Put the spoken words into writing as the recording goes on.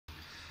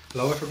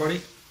Hello everybody,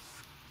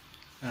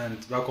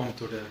 and welcome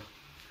to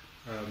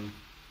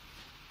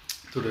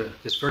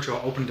this virtual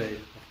open day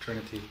of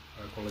Trinity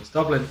College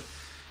Dublin.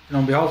 And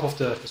on behalf of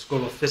the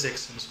School of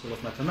Physics and the School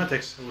of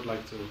Mathematics, I would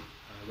like to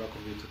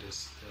welcome you to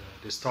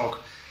this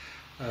talk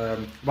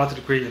about the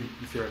degree in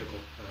theoretical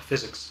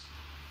physics.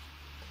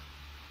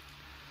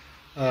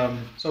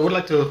 So I would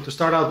like to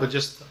start out by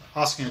just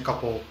asking a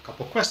couple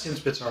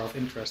questions which are of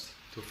interest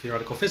to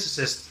theoretical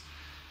physicists,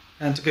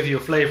 and to give you a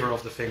flavor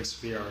of the things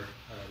we are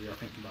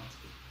thinking about.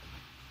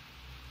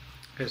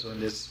 Okay, so in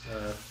this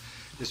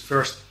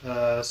first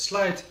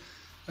slide,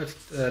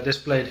 I've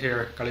displayed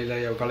here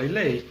Galileo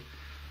Galilei,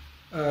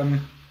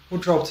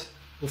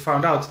 who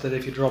found out that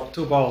if you drop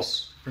two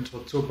balls, in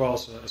principle two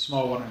balls, a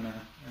small one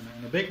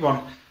and a big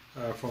one,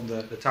 from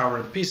the tower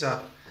in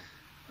Pisa,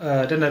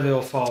 then they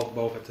will fall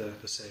both at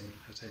the same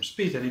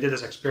speed. And he did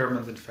this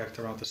experiment, in fact,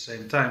 around the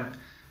same time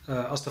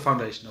as the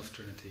foundation of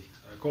Trinity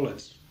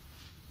College.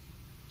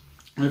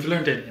 And we've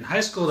learned in high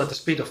school that the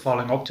speed of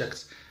falling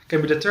objects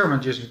can be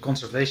determined using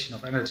conservation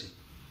of energy.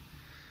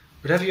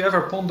 But have you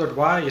ever pondered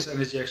why is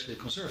energy actually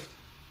conserved?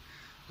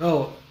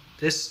 Well,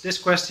 this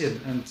question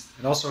and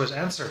also his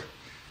answer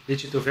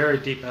leads you to very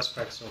deep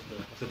aspects of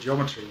the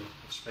geometry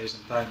of space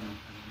and time and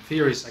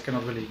theories I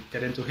cannot really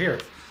get into here.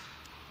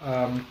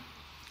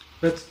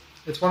 But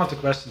it's one of the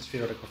questions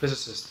theoretical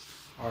physicists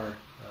are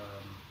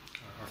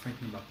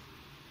thinking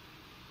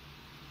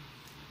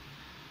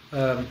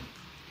about.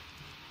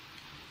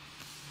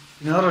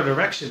 In another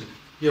direction,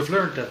 you have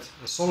learned that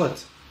a solid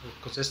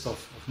consists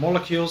of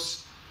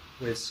molecules,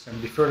 which can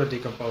be further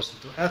decomposed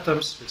into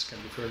atoms, which can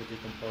be further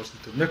decomposed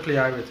into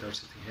nuclei, which are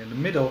sitting here in the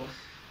middle.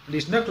 And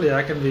these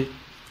nuclei can be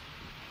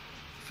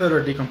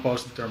further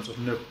decomposed in terms of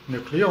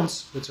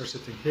nucleons, which are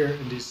sitting here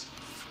in these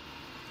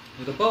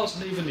little balls.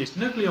 And even these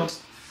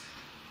nucleons,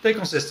 they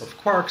consist of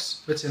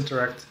quarks, which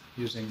interact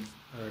using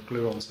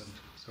gluons. And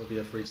so we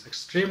have reached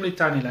extremely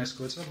tiny length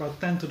scales, about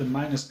 10 to the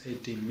minus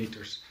 18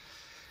 meters.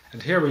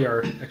 And here we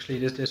are,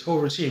 actually, this whole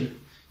regime,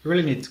 you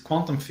really need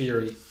quantum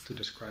theory to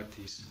describe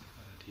these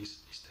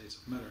states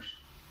of matters.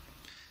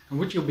 And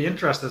would you be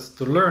interested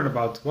to learn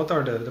about what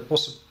are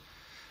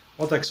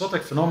what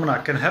exotic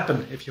phenomena can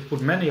happen if you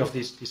put many of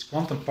these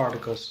quantum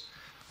particles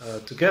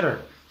together?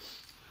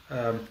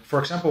 For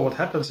example, what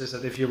happens is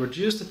that if you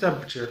reduce the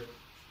temperature,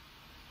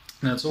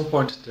 then at some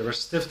point the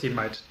resistivity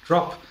might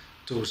drop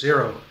to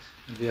zero,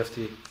 and we have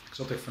the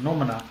exotic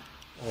phenomena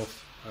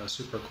of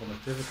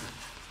superconductivity.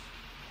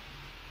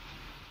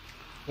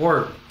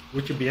 Or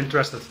would you be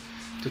interested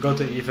to go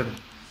to even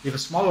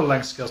smaller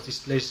length scales,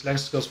 these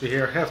length scales we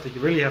here have, that you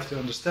really have to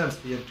understand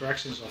the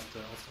interactions of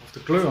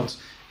the gluons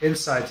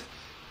inside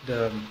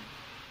the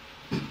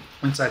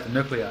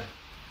nuclei.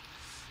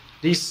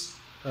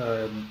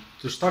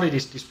 To study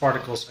these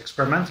particles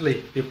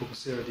experimentally, people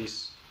consider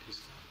these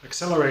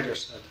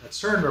accelerators at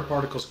CERN, where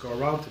particles go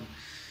around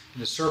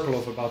in a circle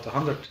of about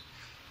 100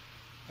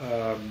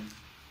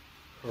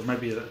 or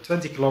maybe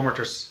 20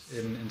 kilometers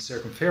in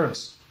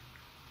circumference.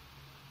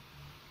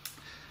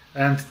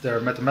 And their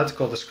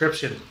mathematical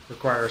description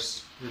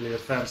requires really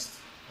advanced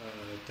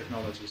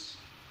technologies.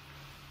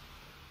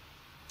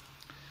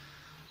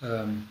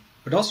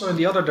 But also in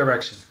the other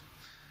direction,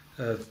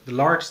 the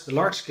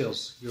large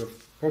scales, you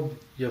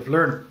have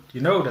learned, you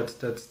know that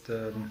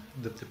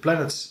the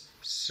planets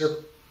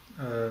circle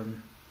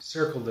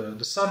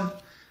the sun,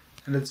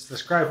 and it's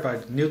described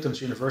by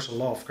Newton's universal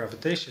law of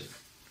gravitation.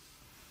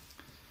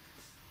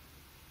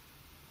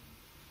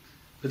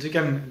 But we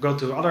can go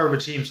to other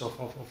regimes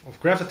of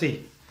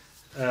gravity,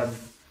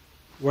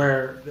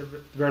 where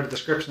the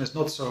description is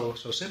not so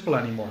simple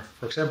anymore.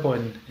 For example,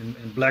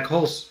 in black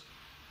holes.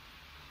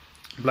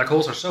 Black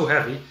holes are so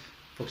heavy,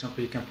 for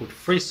example, you can put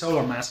 3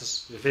 solar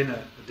masses within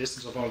a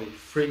distance of only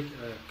 3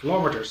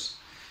 kilometers.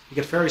 You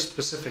get very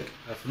specific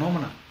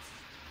phenomena.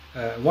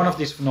 One of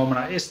these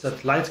phenomena is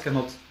that light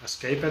cannot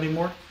escape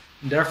anymore,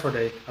 and therefore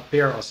they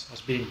appear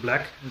as being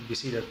black. And we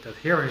see that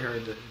here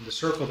in the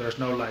circle there's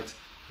no light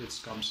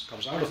which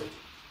comes out of it.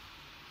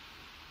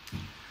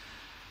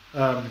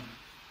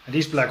 And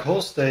these black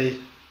holes,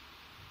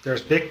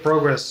 there's big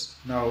progress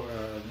now,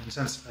 in a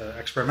sense,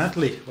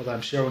 experimentally. What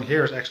I'm showing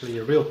here is actually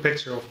a real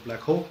picture of a black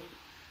hole.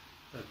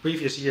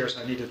 Previous years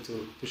I needed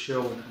to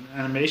show an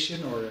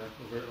animation or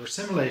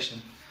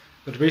simulation,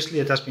 but recently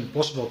it has been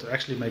possible to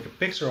actually make a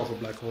picture of a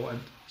black hole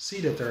and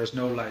see that there is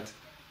no light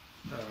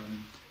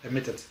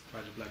emitted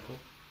by the black hole.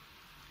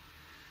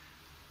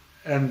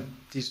 And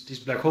these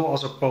black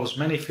holes also pose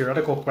many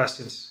theoretical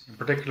questions, in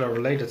particular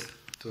related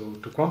to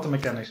quantum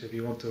mechanics. If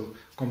you want to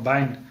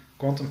combine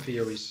quantum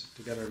theories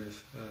together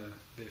with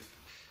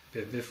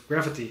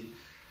gravity,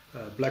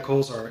 black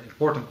holes are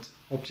important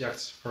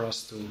objects for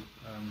us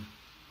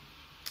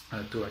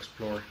to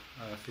explore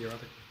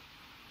theoretically.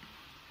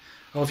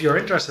 Well, if you're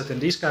interested in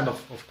these kind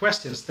of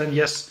questions, then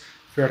yes,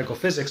 theoretical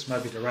physics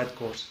might be the right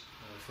course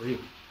for you.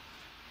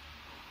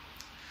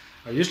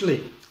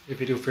 Usually, if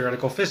you do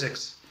theoretical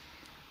physics,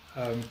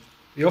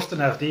 we often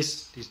have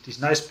these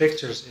nice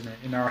pictures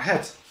in our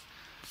head,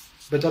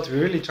 but what we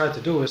really try to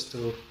do is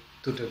to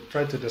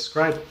try to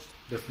describe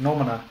the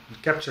phenomena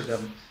and capture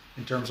them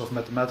in terms of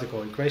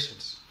mathematical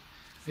equations.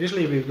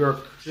 Usually we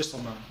work just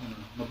on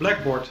a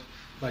blackboard,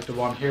 like the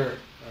one here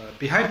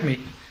behind me,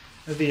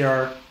 and we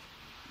are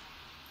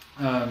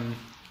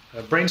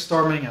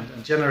brainstorming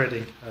and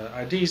generating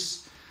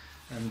ideas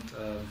and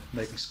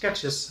making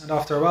sketches, and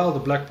after a while the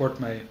blackboard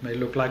may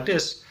look like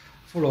this,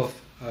 full of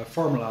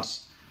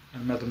formulas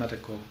and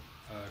mathematical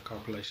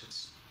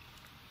calculations.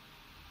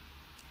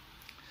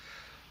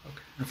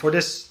 Okay. And for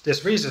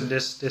this reason,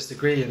 this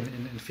degree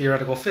in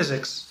theoretical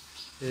physics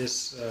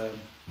is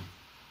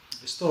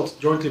taught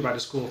jointly by the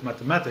School of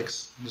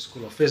Mathematics and the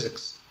School of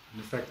Physics.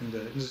 And in fact,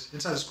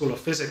 inside the School of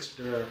Physics,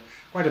 there are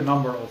quite a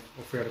number of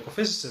theoretical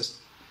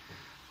physicists,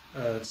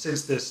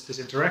 since this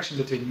interaction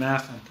between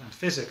math and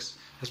physics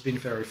has been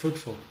very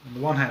fruitful. On the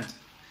one hand,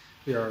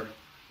 we are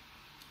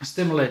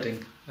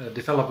stimulating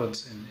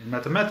developments in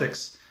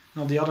mathematics,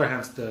 and on the other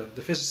hand,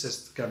 the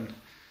physicists can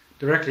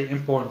directly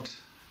import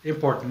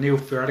new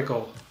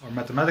theoretical or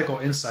mathematical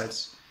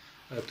insights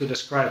to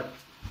describe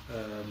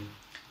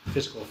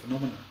physical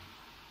phenomena.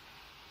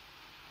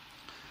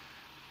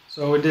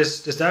 So in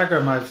this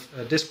diagram, I've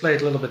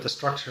displayed a little bit the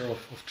structure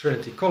of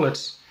Trinity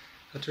College.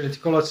 Trinity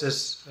College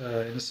is,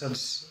 in a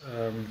sense,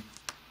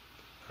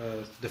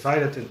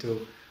 divided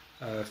into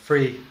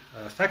three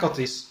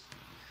faculties.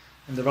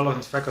 And the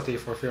relevant faculty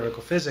for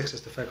theoretical physics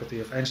is the Faculty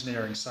of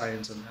Engineering,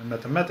 Science and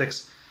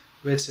Mathematics,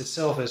 which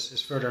itself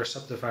is further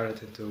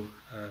subdivided into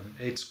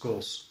 8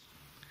 schools.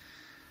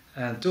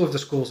 And 2 of the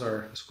schools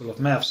are the School of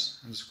Maths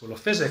and the School of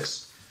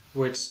Physics,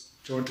 which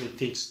jointly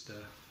teach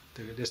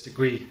this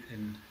degree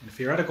in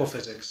theoretical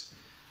physics.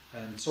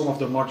 And some of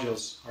the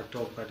modules are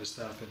taught by the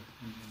staff in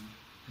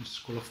the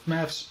School of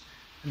Maths,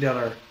 and the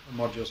other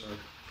modules are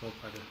taught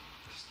by the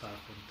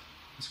staff in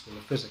the School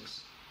of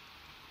Physics.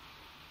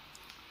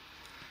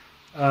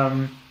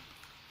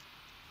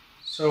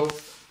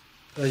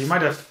 You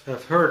might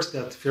have heard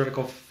that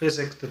theoretical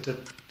physics, that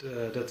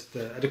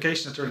the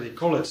education at Trinity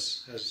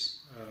College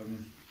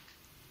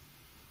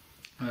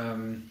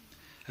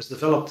has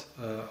developed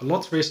a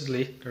lot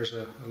recently. There's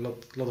a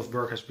lot of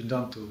work has been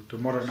done to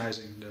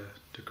modernizing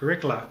the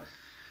curricula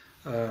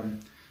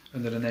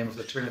under the name of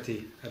the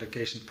Trinity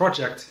Education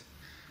Project.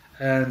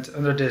 And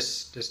under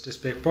this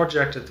big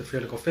project, the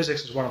theoretical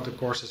physics is one of the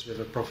courses with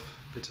a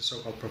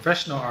so-called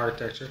professional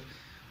architecture,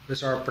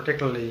 which are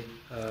particularly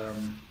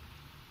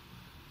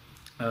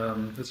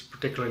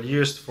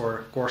used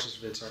for courses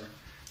which are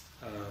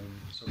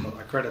so-called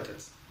accredited.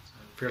 So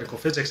theoretical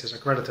physics is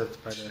accredited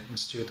by the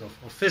Institute of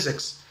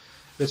Physics,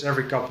 which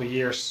every couple of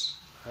years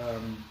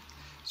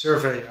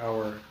survey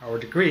our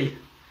degree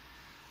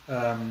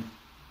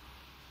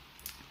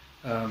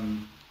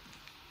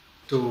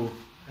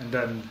and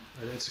then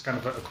it's kind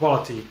of a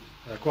quality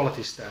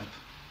stamp,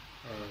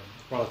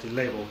 a quality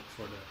label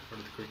for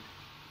the degree.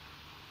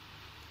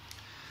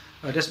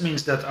 This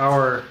means that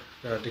our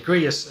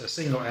degree is a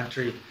single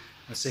entry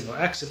and single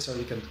exit, so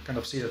you can kind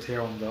of see that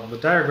here on the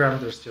diagram.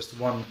 There's just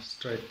one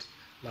straight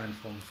line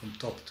from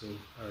top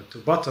to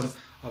bottom.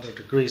 Other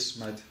degrees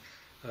might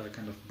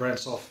kind of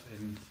branch off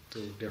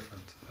into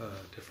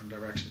different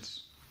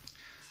directions.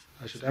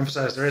 I should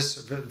emphasize there is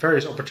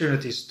various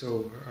opportunities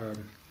to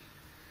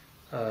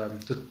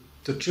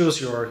choose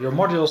your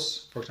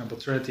modules, for example,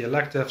 Trinity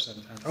electives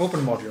and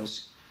open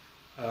modules.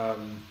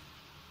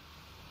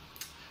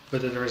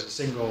 But there is a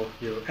single,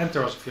 you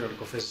enter as a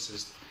theoretical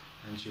physicist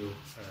and you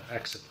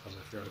exit as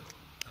a theoretical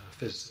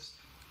physicist.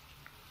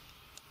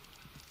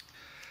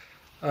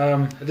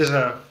 It is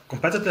a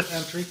competitive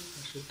entry,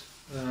 I should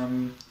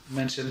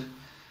mention.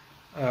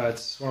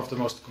 It's one of the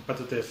most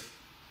competitive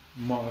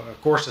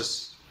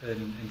courses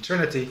in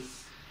Trinity.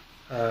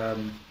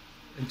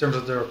 In terms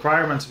of the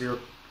requirements, the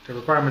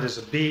requirement is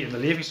a B in the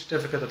leaving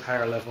certificate at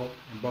higher level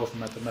in both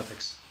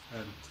mathematics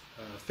and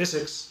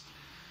physics.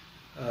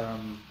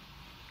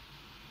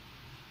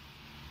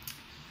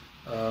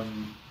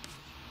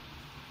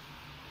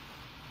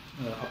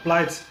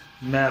 Applied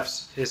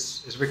maths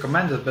is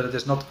recommended, but it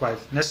is not quite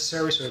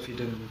necessary. So if you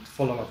didn't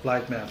follow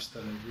applied maths,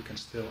 then you can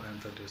still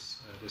enter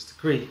this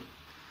degree.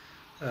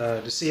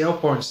 The CO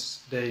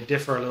points, they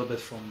differ a little bit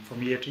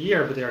from year to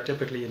year, but they are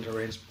typically in the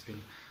range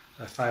between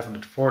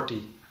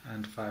 540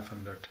 and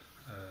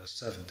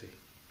 570.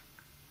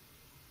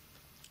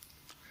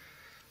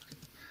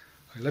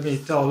 Let me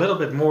tell a little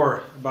bit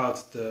more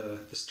about the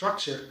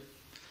structure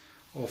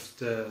of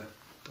the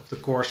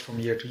course from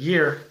year to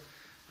year.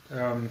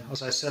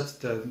 As I said,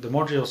 the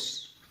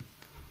modules,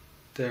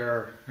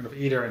 they're kind of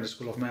either in the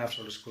School of Maths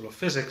or the School of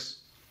Physics.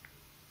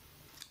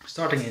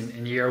 Starting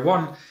in year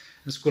 1, in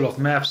the School of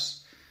Maths,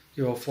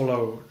 you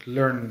will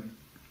learn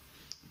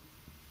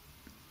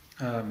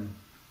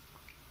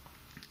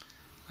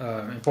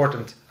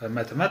important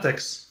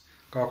mathematics,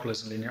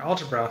 calculus and linear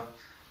algebra,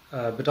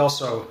 but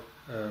also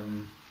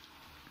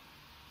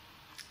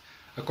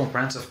a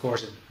comprehensive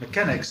course in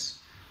mechanics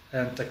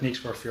and techniques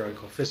for a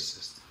theoretical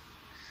physicist.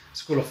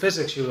 School of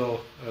Physics, you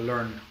will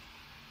learn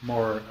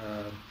more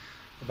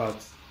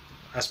about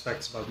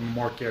aspects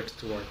more geared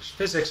towards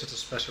physics, such as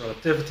special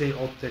relativity,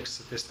 optics,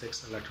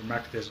 statistics,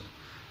 electromagnetism,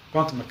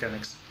 quantum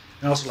mechanics,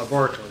 and also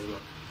laboratory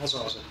work.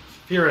 Also as a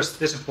theorist,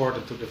 it is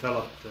important to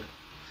develop the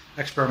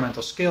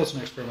experimental skills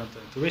and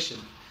experimental intuition,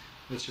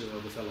 which you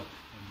will develop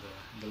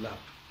in the lab.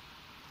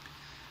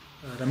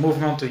 Then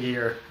moving on to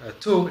year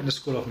 2, in the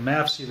School of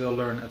Maths, you will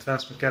learn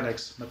advanced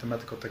mechanics,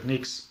 mathematical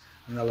techniques,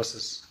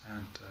 analysis,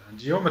 and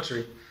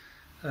geometry.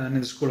 And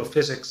in the School of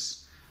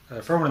Physics,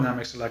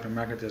 thermodynamics,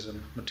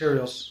 electromagnetism,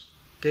 materials,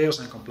 chaos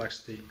and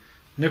complexity,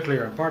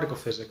 nuclear and particle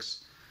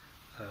physics,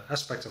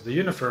 aspects of the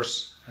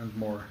universe, and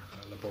more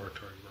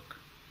laboratory work.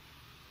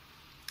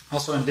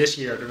 Also in this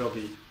year,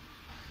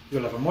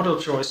 you'll have a module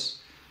choice,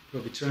 there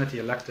will be Trinity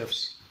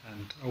electives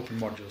and open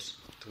modules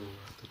to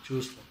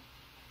choose from.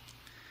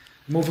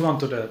 Moving on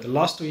to the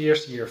last 2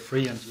 years, year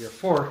 3 and year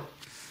 4, in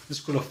the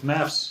School of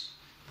Maths,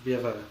 we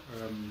have a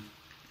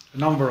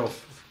number of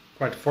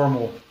quite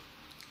formal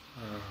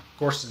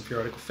courses in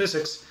theoretical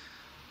physics,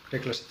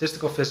 particularly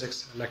statistical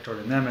physics,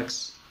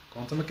 electrodynamics,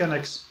 quantum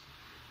mechanics.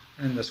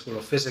 And in the School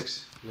of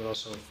Physics, you will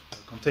also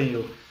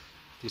continue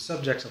these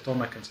subjects,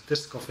 atomic and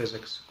statistical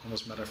physics,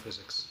 condensed matter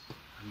physics,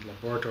 and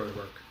laboratory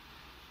work.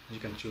 And you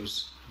can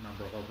choose a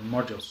number of open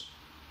modules.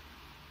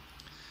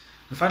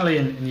 And finally,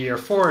 in year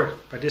 4,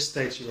 by this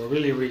stage, you will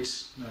really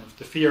reach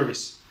the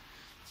theories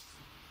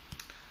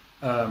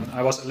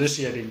I was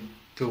elucidating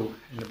to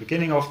in the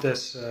beginning of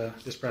this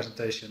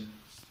presentation.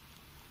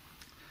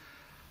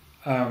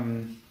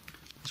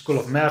 School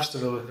of Maths,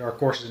 there are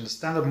courses in the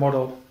Standard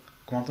Model,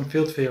 quantum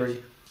field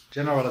theory,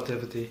 general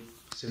relativity,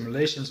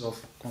 simulations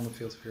of quantum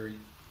field theory.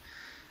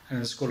 And in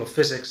the School of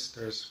Physics,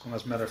 there's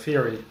condensed matter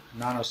theory,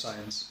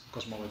 nanoscience,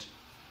 cosmology.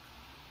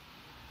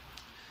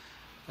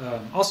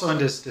 Also in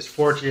this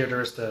 4th year,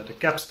 there's the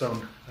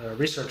Capstone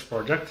research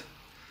project,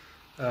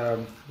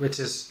 which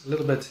is a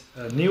little bit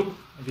new.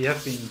 We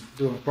have been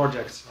doing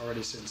projects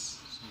already since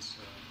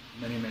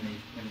many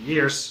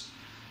years.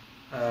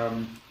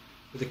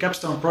 But the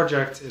Capstone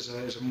project is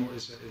in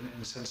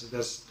a sense that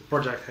the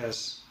project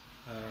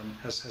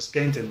has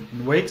gained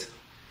in weight.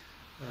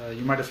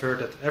 You might have heard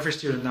that every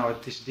student now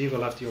at TCD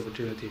will have the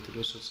opportunity to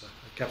do such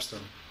a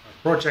Capstone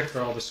project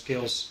where all the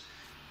skills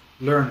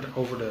learned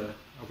over the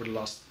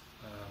last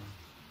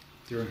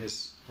during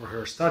his or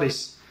her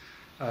studies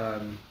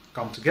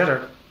come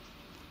together.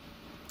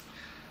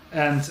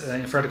 And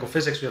in theoretical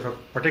physics, we have a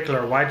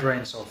particular wide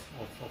range of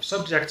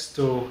subjects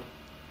to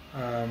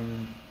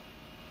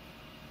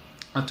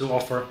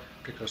offer,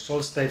 particular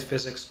solid state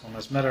physics,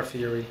 condensed matter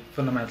theory,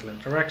 fundamental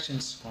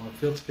interactions, quantum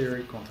field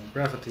theory, quantum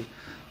gravity,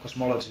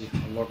 cosmology,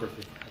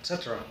 holography,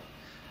 etc.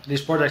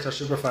 These projects are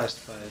supervised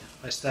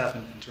by staff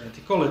in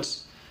Trinity College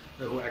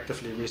who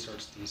actively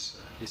research these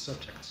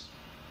subjects.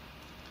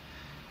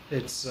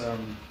 It's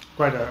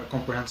quite a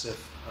comprehensive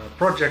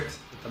project.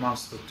 It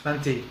amounts to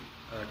 20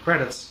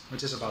 credits,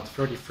 which is about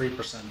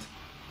 33%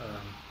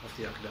 of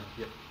the academic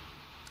year.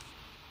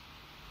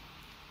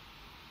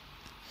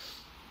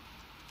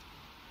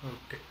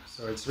 Okay,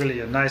 so it's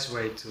really a nice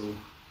way to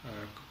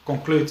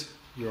conclude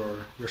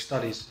your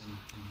studies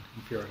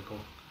in theoretical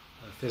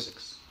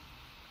physics.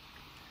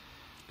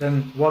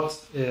 Then what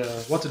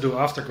to do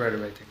after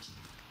graduating?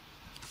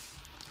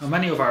 Now,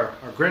 many of our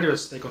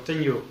graduates, they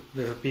continue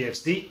with a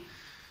PhD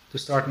to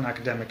start an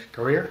academic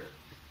career,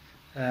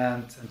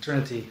 and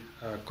Trinity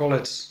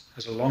College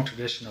has a long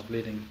tradition of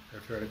leading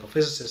theoretical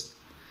physicists.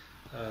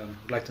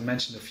 I'd like to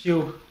mention a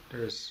few.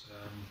 There's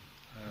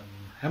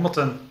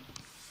Hamilton.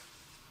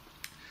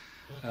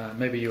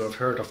 Maybe you have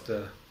heard of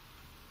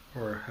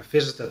or have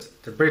visited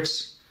the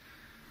bridge,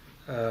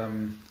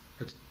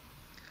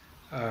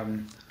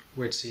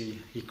 which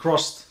he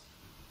crossed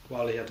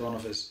while he had one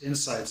of his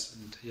insights,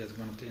 and he had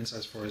one of the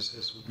insights for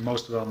his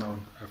most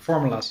well-known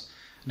formulas.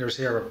 And there's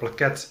here a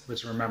plaquette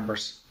which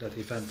remembers that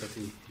event, that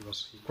he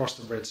crossed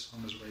the bridge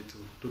on his way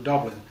to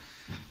Dublin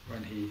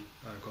when he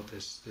got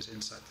this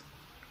insight.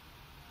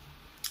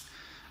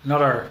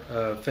 Another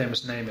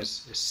famous name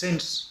is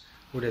Sims,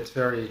 who did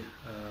very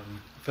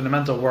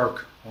fundamental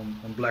work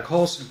on black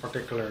holes, in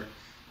particular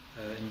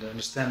in the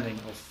understanding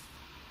of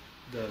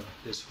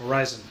this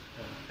horizon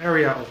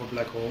area of a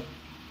black hole.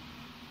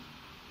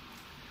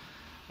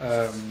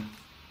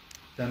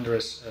 Then there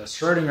is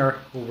Schrödinger,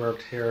 who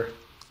worked here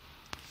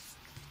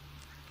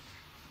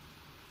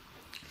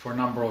for a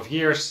number of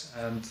years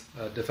and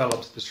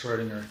developed the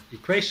Schrödinger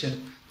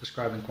equation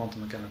describing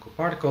quantum mechanical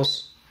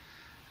particles.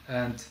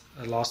 And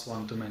the last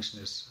one to mention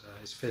is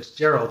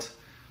Fitzgerald,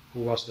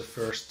 who was the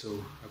first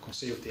to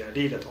conceive the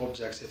idea that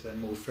objects, if they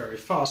move very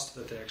fast,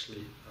 that they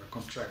actually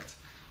contract,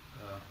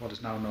 what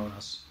is now known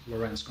as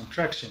Lorentz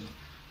contraction,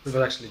 which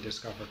was actually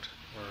discovered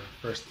or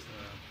first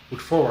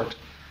put forward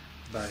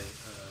by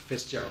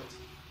Fitzgerald.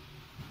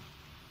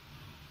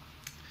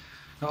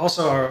 Now,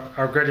 also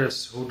our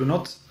graduates who do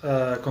not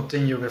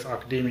continue with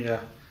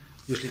academia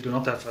usually do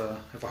not have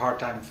a hard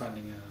time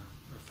finding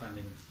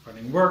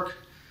work.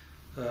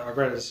 Our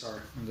graduates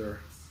are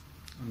under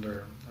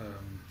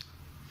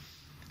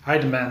high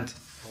demand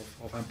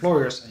of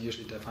employers, and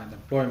usually they find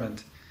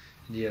employment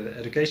in the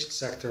education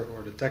sector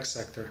or the tech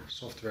sector,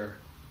 software,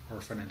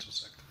 or financial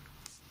sector.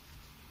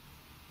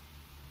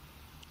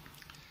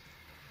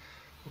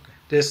 Okay.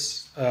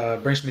 This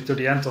brings me to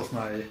the end of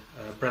my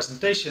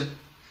presentation.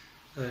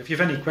 If you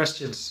have any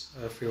questions,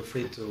 feel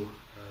free to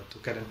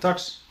get in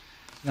touch.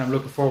 And I'm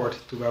looking forward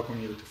to welcome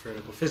you to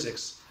Vertical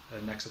Physics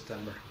next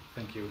September.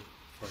 Thank you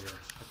for your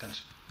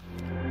attention.